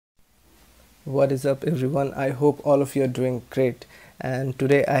What is up everyone? I hope all of you are doing great, and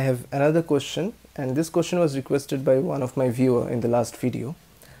today I have another question, and this question was requested by one of my viewer in the last video.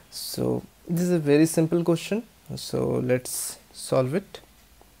 So this is a very simple question, so let's solve it.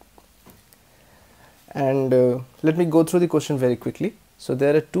 And let me go through the question very quickly. So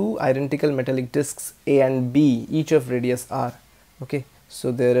there are two identical metallic discs A and B, each of radius r. Okay,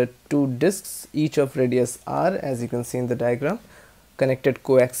 so there are two discs each of radius r, as you can see in the diagram, connected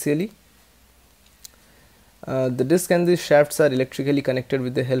coaxially. The disc and the shafts are electrically connected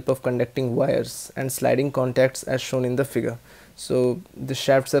with the help of conducting wires and sliding contacts as shown in the figure. So the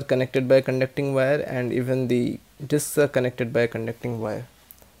shafts are connected by a conducting wire, and even the discs are connected by a conducting wire.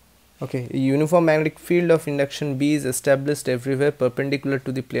 Okay, a uniform magnetic field of induction B is established everywhere perpendicular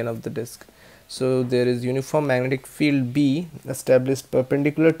to the plane of the disc. So there is uniform magnetic field B established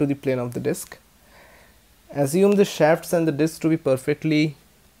perpendicular to the plane of the disc. Assume the shafts and the disc to be perfectly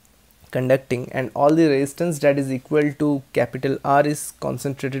conducting, and all the resistance that is equal to capital R is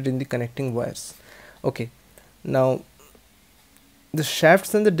concentrated in the connecting wires. Okay, now the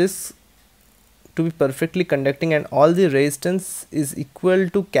shafts and the discs to be perfectly conducting and all the resistance is equal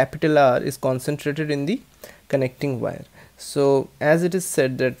to capital R is concentrated in the connecting wire. So as it is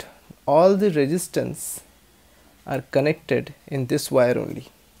said that all the resistance are connected in this wire only.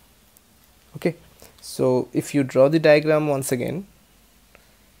 Okay, so if you draw the diagram once again,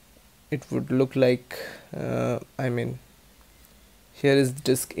 it would look like here is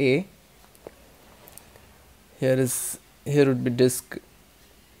disc A, here would be disc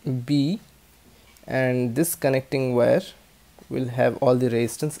B, and this connecting wire will have all the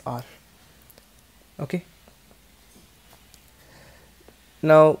resistance R. Okay,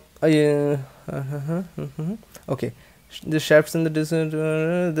 now okay, the shafts and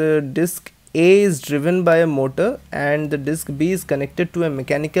the disc A is driven by a motor and the disc B is connected to a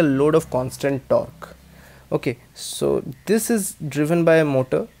mechanical load of constant torque. Okay, so this is driven by a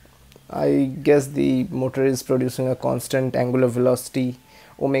motor. I guess the motor is producing a constant angular velocity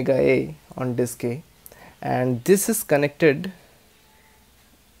omega A on disc A, and this is connected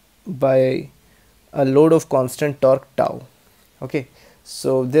by a load of constant torque tau. Okay,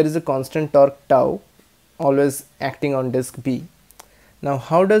 so there is a constant torque tau always acting on disc B. Now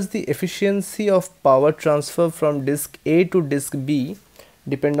how does the efficiency of power transfer from disc A to disc B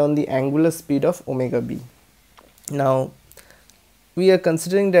depend on the angular speed of omega B? Now we are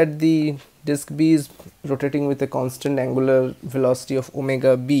considering that the disc B is rotating with a constant angular velocity of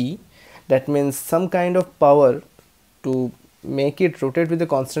omega B. That means some kind of power to make it rotate with a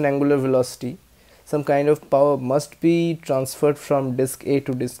constant angular velocity, some kind of power must be transferred from disc A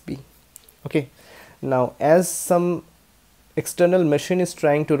to disc B. Okay, now as some external machine is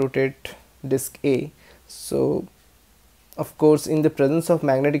trying to rotate disc A, so of course in the presence of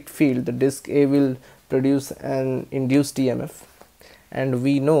magnetic field the disc A will produce an induced EMF, and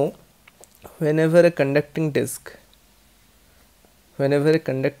we know whenever a conducting disc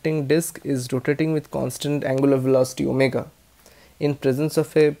is rotating with constant angular velocity omega in presence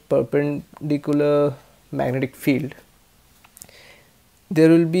of a perpendicular magnetic field, there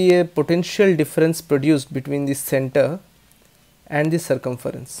will be a potential difference produced between the center and the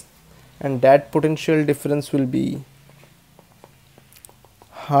circumference, and that potential difference will be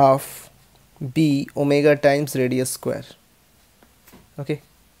half B omega times radius square. Okay,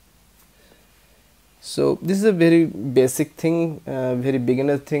 so this is a very basic thing, very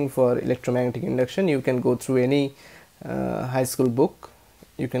beginner thing for electromagnetic induction. You can go through any high school book,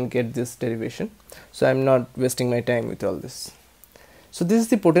 you can get this derivation, so I am not wasting my time with all this. So this is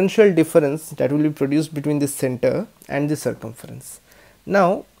the potential difference that will be produced between the center and the circumference.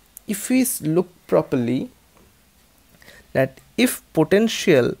 Now if we look properly, that if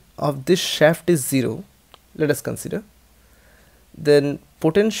potential of this shaft is 0, let us consider, then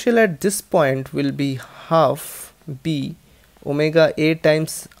potential at this point will be half B omega A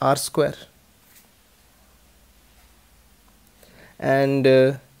times R square, and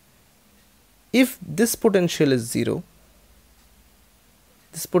if this potential is 0,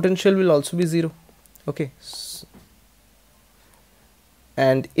 this potential will also be 0. Okay,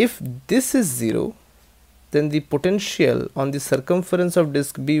 and if this is 0, then the potential on the circumference of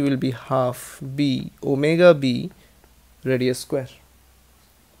disc B will be half B omega B radius square.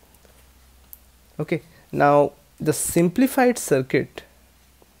 Okay, now the simplified circuit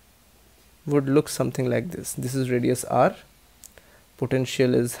would look something like this. This is radius R,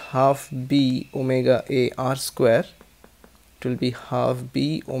 potential is half B omega A R square, it will be half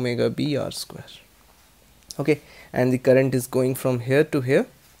B omega B R square. Okay, and the current is going from here to here.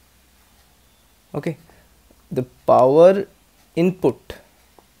 Okay, the power input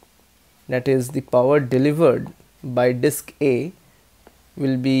that is the power delivered by disk A,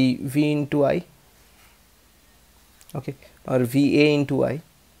 will be V into I, okay, or VA into I,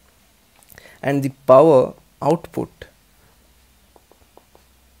 and the power output,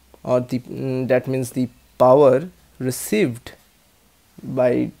 or that means the power received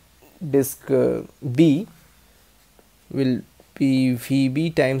by disk B will be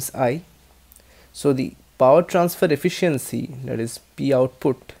VB times I. So the power transfer efficiency, that is P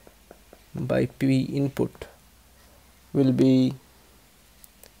output by P input, will be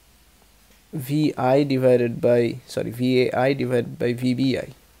VI divided by VAI divided by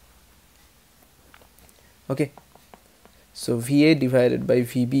VBI. Okay, so VA divided by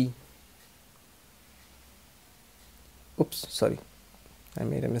VB. Oops, sorry, I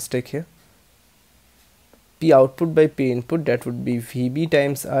made a mistake here. P output by P input, that would be VB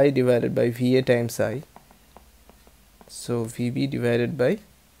times I divided by VA times I. So VB divided by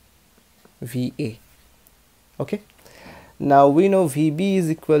VA. Okay. Now we know VB is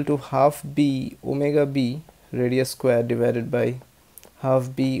equal to half B omega B radius square divided by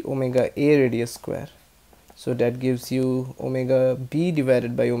half B omega A radius square. So that gives you omega B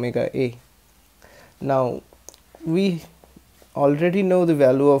divided by omega A. Now we already know the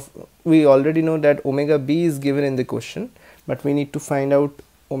value of, we already know that omega B is given in the question, but we need to find out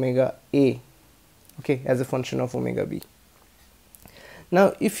omega A, okay, as a function of omega B.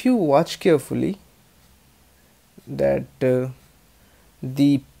 Now if you watch carefully, that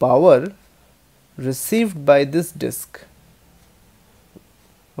the power received by this disk,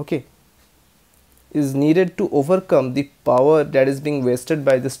 okay, is needed to overcome the power that is being wasted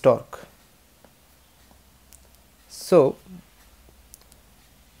by this torque. So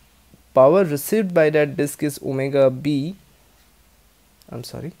power received by that disk is omega B,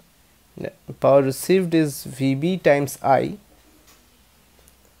 power received is VB times I,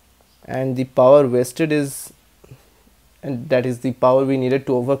 and the power wasted is, and that is the power we needed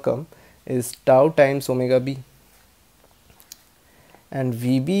to overcome, is tau times omega B, and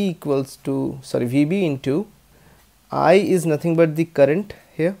VB equals to, VB into I is nothing but the current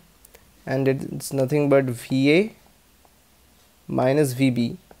here, and it's nothing but VA minus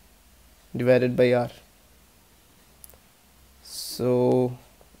VB divided by R. So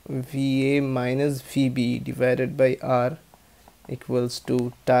VA minus VB divided by R equals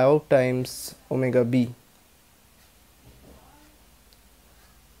to tau times omega B.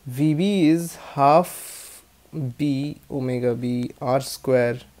 VB is half B omega B R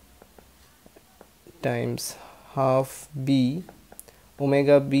square times half B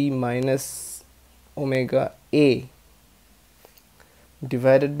omega B minus omega A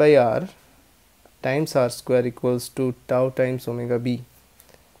divided by R times R square equals to tau times omega B.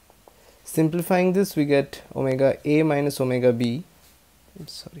 Simplifying this, we get omega A minus omega B,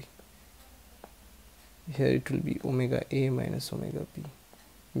 here it will be omega A minus omega B,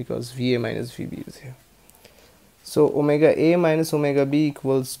 because VA minus VB is here. So omega A minus omega B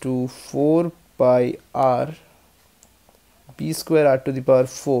equals to 4 pi R B square R to the power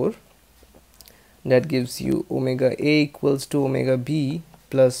 4. That gives you omega A equals to omega B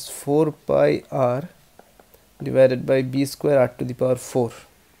plus 4 pi R divided by B square R to the power 4.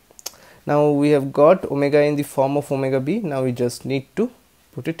 Now we have got omega in the form of omega B. Now we just need to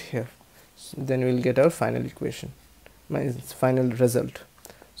put it here. So then we will get our final equation, final result.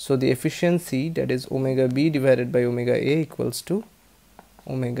 So the efficiency, that is omega B divided by omega A, equals to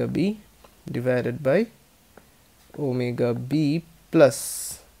omega B divided by omega B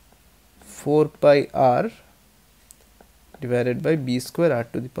plus 4 pi R divided by B square R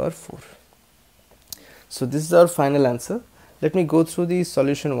to the power 4. So this is our final answer. Let me go through the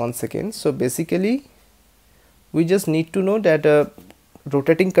solution once again. So basically we just need to know that a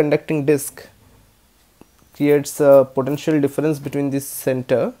rotating conducting disk creates a potential difference between the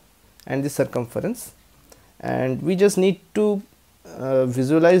center and the circumference, and we just need to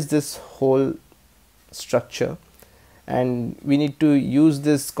visualize this whole structure, and we need to use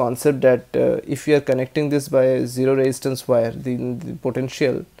this concept that if we are connecting this by a zero resistance wire, the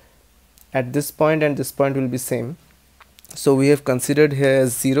potential at this point and this point will be same. So we have considered here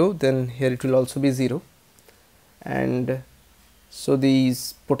as 0, then here it will also be 0, and so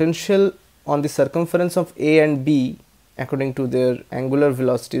these potential on the circumference of A and B according to their angular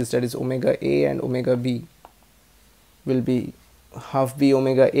velocities, that is omega A and omega B, will be half B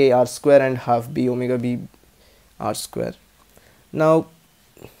omega A R square and half B omega B R square. Now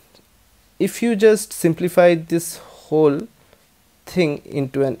if you just simplify this whole thing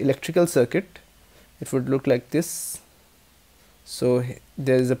into an electrical circuit, it would look like this. So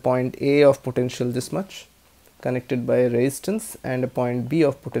there is a point A of potential this much connected by a resistance and a point B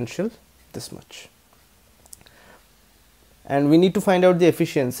of potential this much. And we need to find out the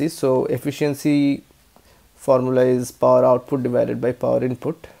efficiency. So efficiency formula is power output divided by power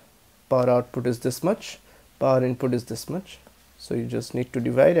input. Power output is this much, power input is this much. So you just need to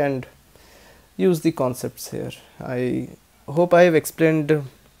divide and use the concepts here. I hope I have explained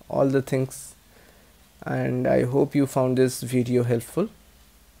all the things, and I hope you found this video helpful.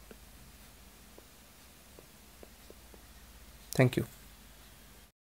 Thank you.